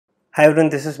Hi everyone,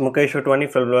 this is Mukesh Otwani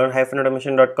from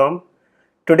learn-automation.com.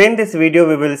 Today in this video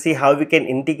we will see how we can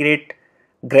integrate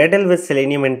Gradle with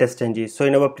Selenium and TestNG. So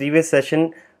in our previous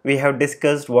session we have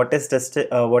discussed what is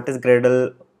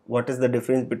Gradle, what is the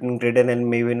difference between Gradle and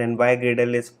Maven, and why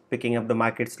Gradle is picking up the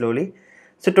market slowly.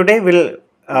 So today we'll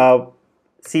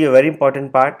see a very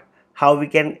important part, how we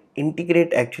can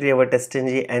integrate actually our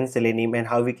TestNG and Selenium and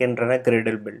how we can run a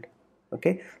Gradle build.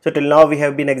 Okay, so till now we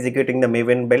have been executing the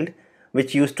Maven build,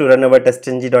 which used to run our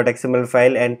testng.xml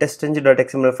file, and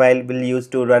testng.xml file will use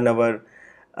to run our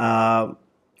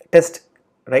test,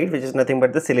 right, which is nothing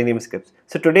but the Selenium scripts.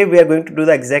 So today we are going to do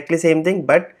the exactly same thing,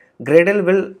 but Gradle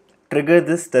will trigger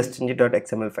this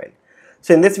testng.xml file.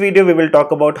 So in this video we will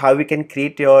talk about how we can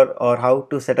create your, or how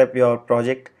to set up your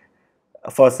project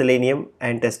for Selenium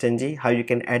and TestNG, how you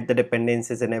can add the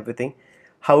dependencies and everything.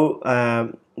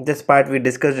 How this part we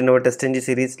discussed in our TestNG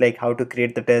series, like how to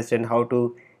create the test and how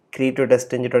to create your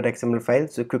testng.xml file.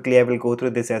 So quickly I will go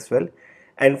through this as well,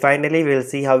 and finally we'll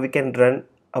see how we can run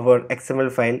our XML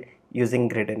file using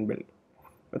Gradle Build.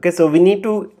 Okay, so we need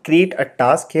to create a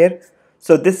task here.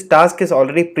 So this task is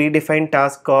already predefined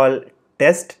task called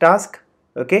test task.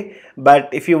 Okay, but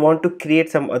if you want to create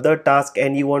some other task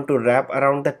and you want to wrap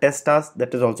around the test task,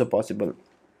 that is also possible.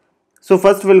 So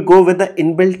first we'll go with the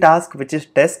inbuilt task, which is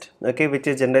test, okay, which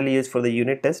is generally used for the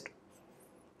unit test.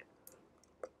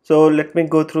 So let me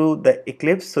go through the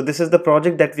Eclipse. So this is the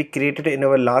project that we created in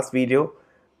our last video,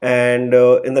 and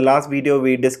in the last video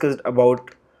we discussed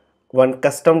about one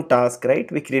custom task,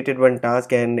 right? We created one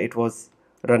task and it was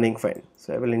running fine.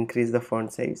 So I will increase the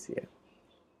font size here,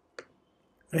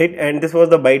 right? And this was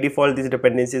the by default, these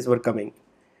dependencies were coming.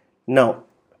 Now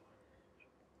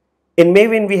in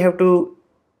Maven we have to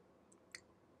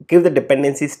give the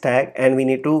dependencies tag, and we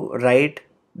need to write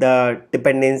the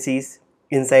dependencies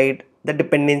inside the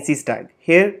dependencies tag.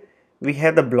 Here we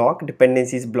have the block,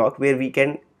 dependencies block, where we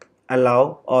can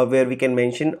allow, or where we can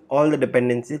mention all the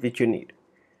dependencies which you need.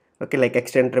 Okay, like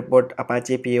extend report,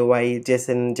 Apache POI,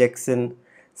 JSON, Jackson,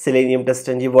 Selenium,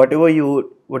 TestNG, whatever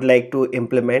you would like to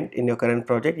implement in your current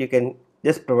project, you can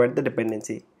just provide the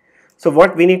dependency. So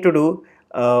what we need to do,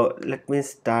 let me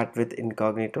start with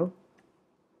incognito.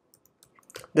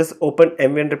 Just open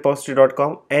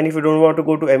mvenrepository.com, and if you don't want to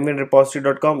go to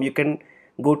mvenrepository.com, you can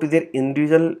go to their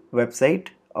individual website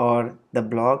or the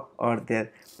blog or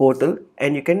their portal,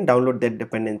 and you can download their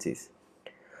dependencies.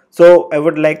 So I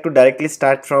would like to directly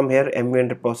start from here,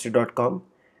 mvenrepository.com,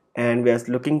 and we are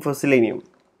looking for Selenium.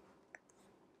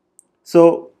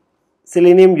 So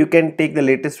Selenium, you can take the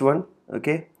latest one,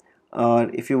 okay, or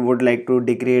if you would like to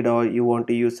degrade or you want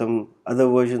to use some other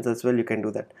versions as well, you can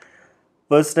do that.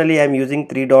 Personally I'm using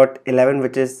 3.11,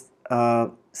 which is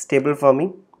stable for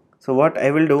me. So what I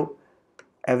will do,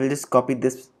 I will just copy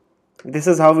this. This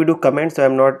is how we do comments, so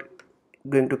I'm not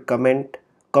going to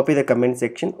copy the comment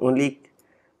section, only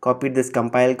copy this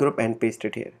compile group and paste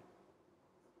it here.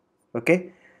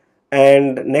 Okay,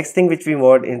 and next thing which we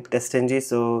want in TestNG,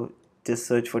 so just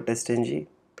search for TestNG,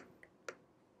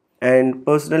 and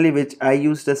personally which I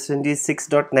use TestNG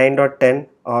 6.9.10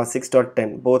 or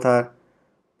 6.10, both are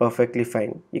perfectly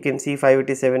fine. You can see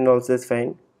 587 also is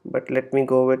fine, but let me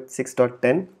go with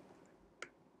 6.10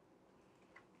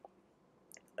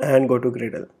 and go to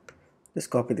Gradle. Just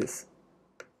copy this.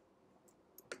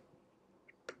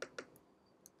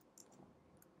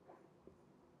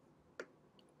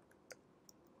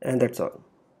 And that's all.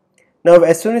 Now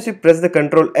as soon as you press the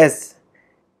Control S,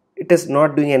 it is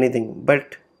not doing anything,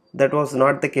 but that was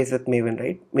not the case with Maven,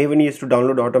 right? Maven used to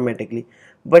download automatically,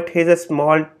 but here's a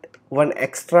small one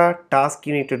extra task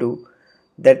you need to do,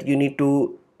 that you need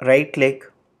to right click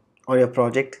on your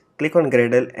project, click on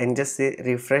Gradle and just say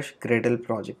refresh Gradle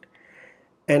project,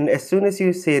 and as soon as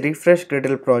you say refresh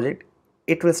Gradle project,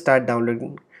 it will start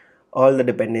downloading all the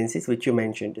dependencies which you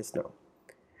mentioned just now,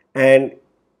 and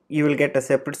you will get a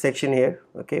separate section here,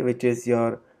 okay, which is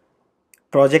your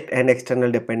project and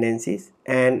external dependencies,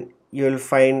 and you will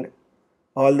find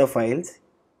all the files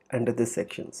under this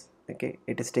sections. Okay,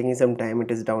 it is taking some time,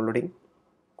 it is downloading,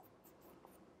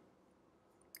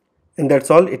 and that's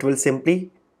all. It will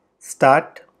simply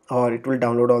start, or it will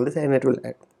download all this and it will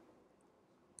add.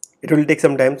 It will take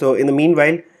some time, so in the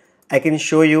meanwhile I can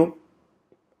show you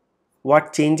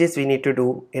what changes we need to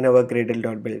do in our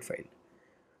Gradle.build file.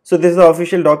 So this is the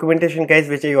official documentation, guys,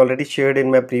 which I already shared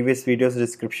in my previous video's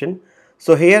description.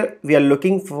 So here we are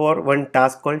looking for one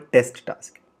task called test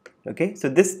task. Okay, so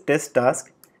this test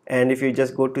task, and if you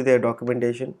just go to their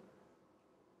documentation,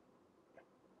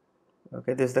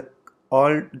 okay, this is the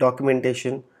all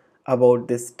documentation about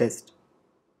this test,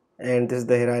 and this is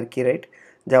the hierarchy, right?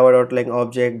 java.lang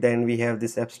object, then we have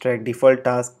this abstract default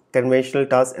task, conventional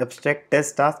task, abstract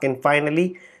test task, and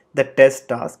finally the test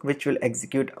task which will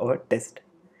execute our test.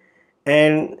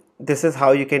 And this is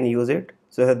how you can use it.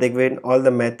 So they given all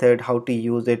the method, how to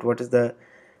use it, what is the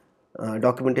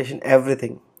documentation,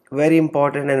 everything. Very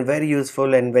important and very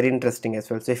useful and very interesting as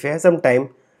well. So if you have some time,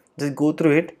 just go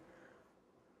through it.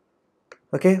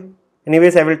 Okay,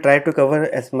 anyways, I will try to cover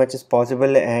as much as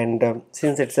possible, and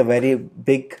since it's a very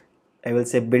big, I will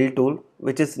say, build tool,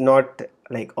 which is not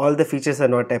like all the features are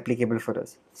not applicable for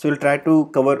us, so we'll try to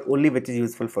cover only which is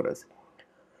useful for us.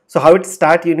 So how it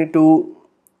start, you need to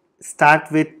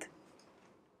start with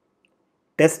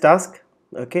test task,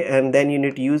 okay, and then you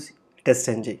need to use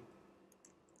TestNG.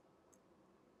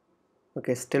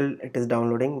 Okay, still it is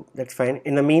downloading, that's fine.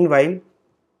 In the meanwhile,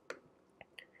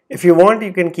 if you want,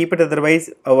 you can keep it, otherwise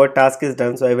our task is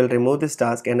done. So I will remove this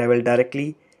task and I will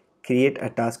directly create a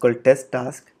task called test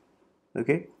task.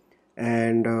 Okay,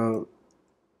 and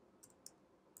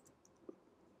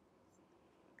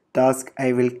task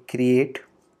I will create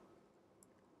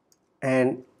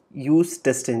and use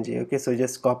TestNG. Okay, so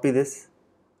just copy this.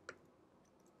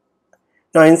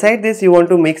 Now inside this you want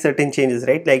to make certain changes,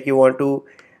 right? Like you want to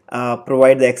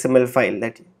provide the XML file,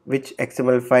 that which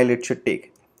XML file it should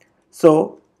take.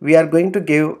 So we are going to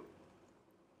give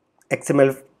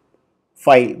XML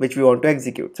file which we want to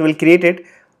execute. So we'll create it.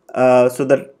 So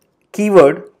the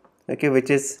keyword, okay, which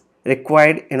is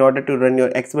required in order to run your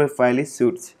XML file is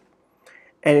suits,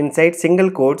 and inside single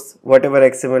quotes whatever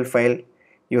XML file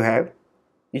you have,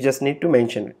 you just need to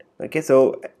mention it. Okay,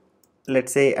 so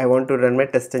let's say I want to run my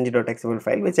testng.xml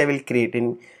file, which I will create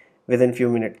in within few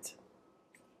minutes.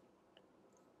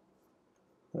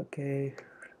 Okay,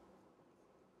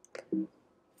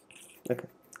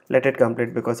 let it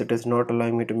complete because it is not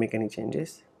allowing me to make any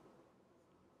changes.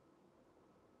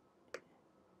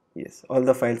 Yes, all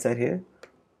the files are here.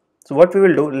 So what we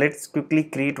will do, let's quickly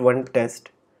create one test.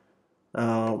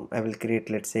 I will create,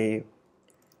 let's say,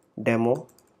 demo.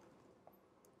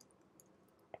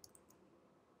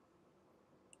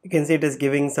 You can see it is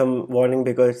giving some warning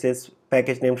because it says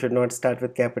package name should not start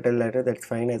with capital letter. That's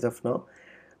fine as of now.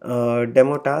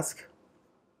 Demo task.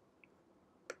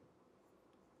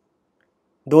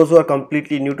 Those who are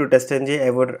completely new to TestNG,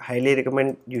 I would highly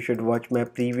recommend you should watch my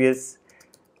previous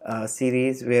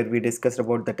series where we discussed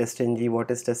about the TestNG,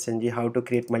 what is TestNG, how to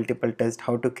create multiple tests,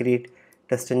 how to create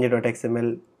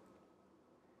testng.xml.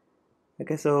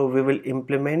 Okay, so we will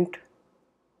implement.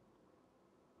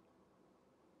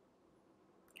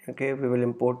 Okay, we will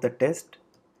import the test,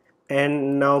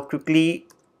 and now quickly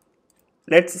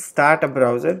let's start a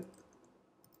browser.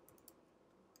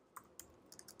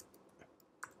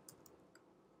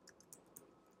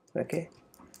 Okay,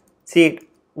 see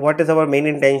what is our main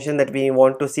intention, that we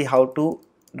want to see how to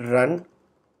run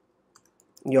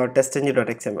your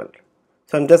testng.xml.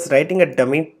 So I'm just writing a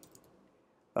dummy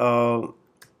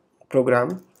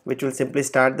program which will simply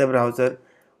start the browser,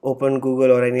 open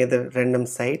Google or any other random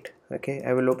site. Okay,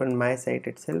 I will open my site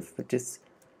itself, which is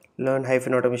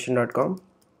learn-automation.com,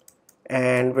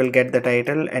 and we'll get the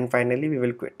title, and finally we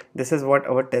will quit. This is what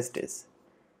our test is.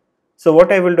 So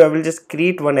what I will do, I will just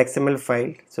create one XML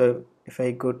file. So if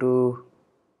I go to,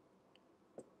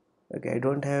 okay, I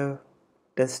don't have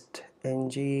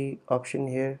TestNG option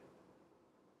here.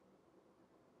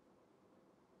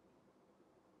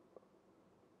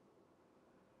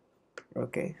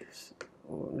 Okay, so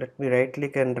let me right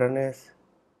click and run as.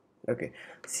 Okay,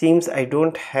 seems I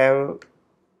don't have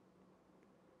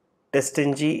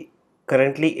TestNG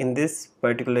currently in this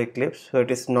particular Eclipse, so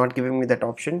it is not giving me that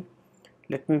option.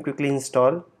 Let me quickly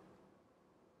install.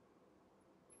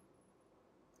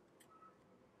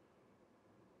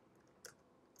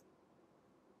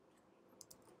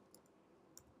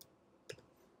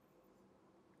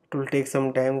 It will take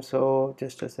some time, so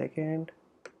just a second.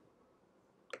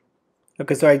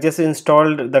 Okay, so I just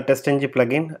installed the TestNG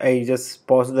plugin. I just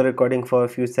paused the recording for a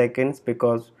few seconds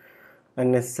because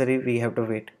unnecessary, we have to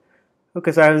wait.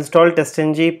 Okay, so I have installed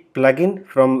TestNG plugin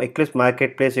from Eclipse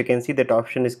Marketplace. You can see that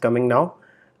option is coming now,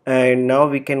 and now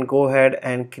we can go ahead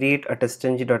and create a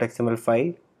testng.xml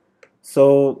file.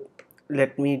 So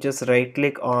let me just right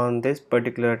click on this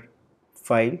particular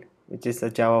file, which is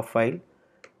a Java file,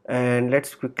 and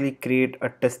let's quickly create a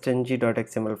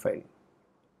testng.xml file.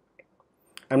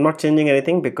 I'm not changing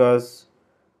anything because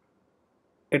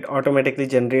it automatically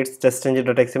generates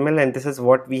testng.xml, and this is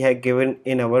what we have given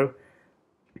in our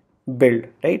build,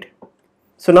 right?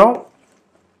 So now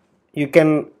you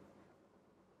can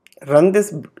run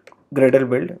this Gradle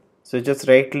build. So just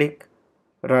right click,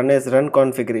 run as run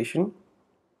configuration.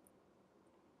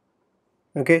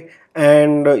 Okay,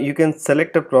 and you can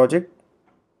select a project.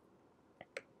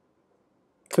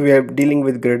 So we are dealing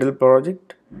with Gradle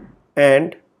project,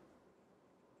 and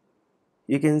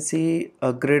you can see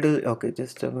a Gradle. Okay,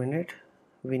 just a minute,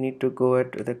 we need to go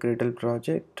at the Gradle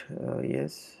project.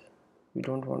 Yes, we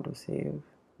don't want to save.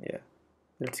 Yeah,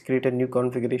 let's create a new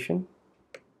configuration.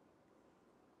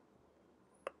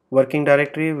 Working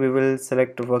directory, we will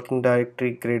select working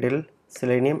directory Gradle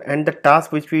Selenium, and the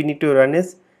task which we need to run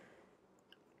is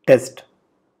test.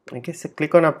 Okay, so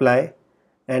click on apply,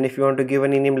 and if you want to give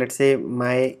any name, let's say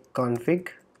my config.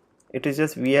 It is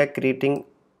just we are creating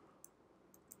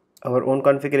our own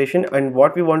configuration, and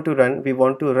what we want to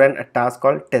run a task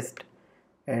called test,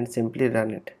 and simply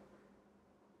run it.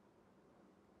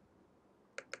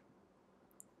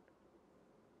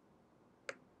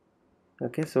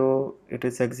 Okay, so it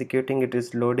is executing, it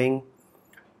is loading.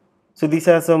 So these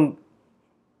are some,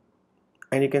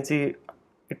 and you can see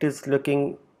it is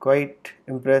looking quite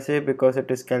impressive because it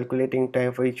is calculating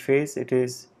time for each phase. It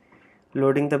is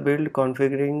loading the build,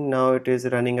 configuring. Now it is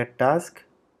running a task,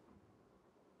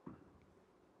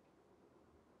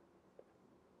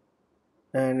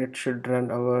 and it should run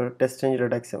our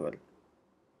testng.xml.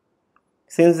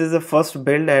 Since this is the first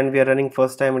build and we are running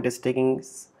first time, it is taking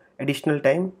additional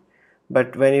time,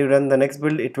 but when you run the next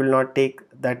build it will not take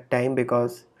that time,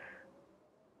 because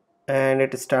and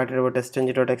it started our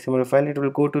testng.xml file. It will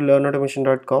go to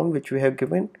learnautomation.com, which we have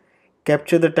given,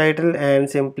 capture the title, and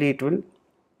simply it will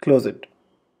close it.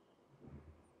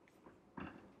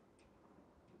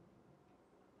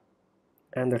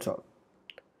 And that's all.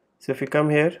 So if you come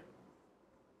here,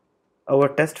 our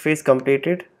test phase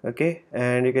completed. Okay,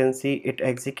 and you can see it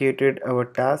executed our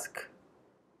task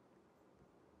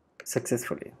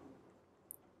successfully.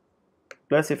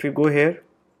 Plus if you go here,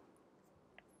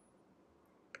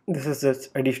 this is just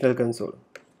additional console,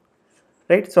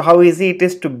 right? So how easy it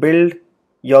is to build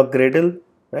your Gradle,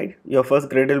 right? Your first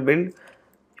Gradle build.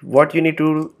 What you need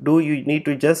to do, you need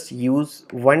to just use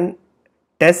one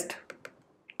test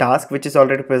task which is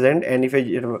already present, and if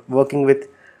you're working with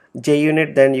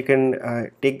JUnit, then you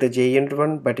can take the JUnit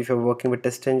one, but if you're working with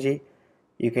TestNG,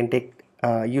 you can take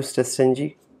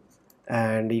useTestNG,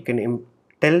 and you can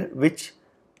tell which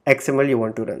XML you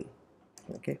want to run.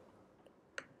 Okay,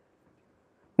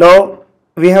 now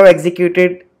we have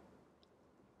executed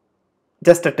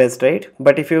just a test, right?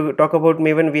 But if you talk about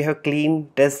Maven, we have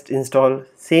clean test install.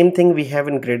 Same thing we have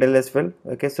in Gradle as well.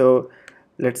 Okay, so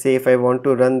let's say if I want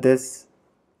to run this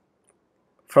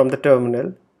from the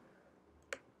terminal,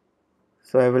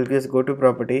 so I will just go to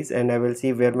properties and I will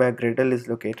see where my Gradle is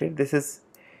located. This is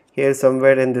here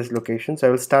somewhere in this location. So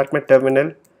I will start my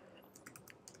terminal,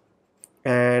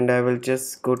 and I will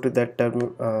just go to that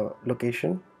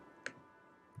location.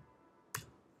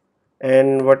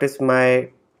 And what is my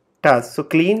task? So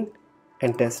clean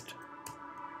and test.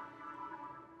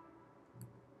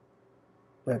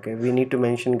 Okay, we need to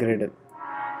mention Gradle.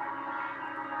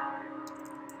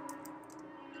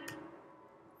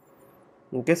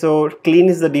 Okay, so clean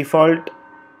is the default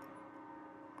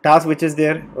task which is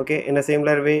there. Okay, in a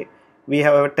similar way we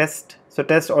have our test. So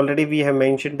test, already we have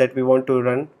mentioned that we want to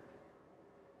run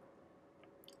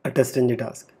a TestNG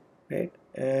task, right?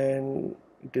 And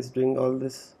it is doing all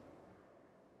this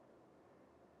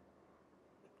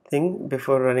thing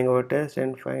before running our test,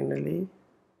 and finally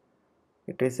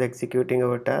it is executing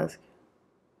our task,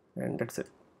 and that's it.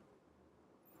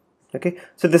 Okay,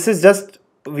 so this is just,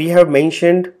 we have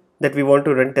mentioned that we want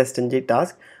to run TestNG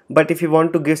task, but if you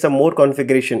want to give some more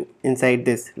configuration inside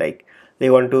this, like they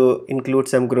want to include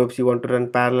some groups, you want to run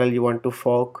parallel, you want to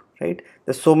fork, right?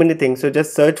 There's so many things. So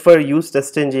just search for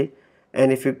useTestNG,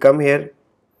 and if you come here,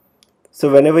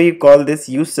 so whenever you call this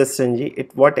useTestNG,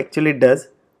 it what actually does,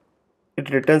 it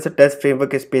returns a test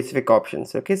framework specific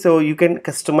options. Okay, so you can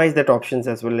customize that options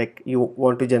as well, like you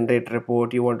want to generate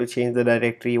report, you want to change the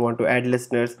directory, you want to add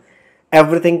listeners,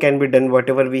 everything can be done.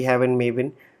 Whatever we have in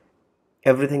Maven,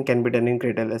 everything can be done in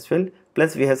Gradle as well.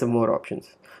 Plus we have some more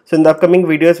options. So in the upcoming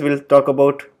videos we'll talk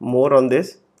about more on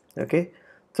this. Okay,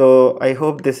 so I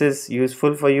hope this is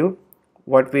useful for you.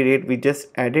 What we did, we just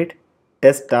added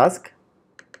test task,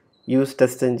 use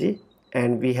TestNG,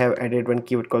 and we have added one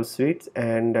keyword called suites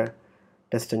and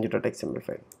testng.xml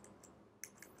file.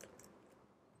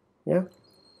 Yeah,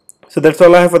 so that's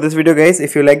all I have for this video, guys.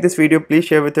 If you like this video, please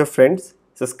share with your friends,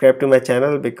 subscribe to my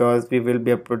channel, because we will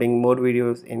be uploading more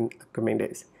videos in upcoming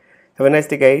days. Have a nice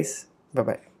day, guys. Bye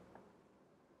bye.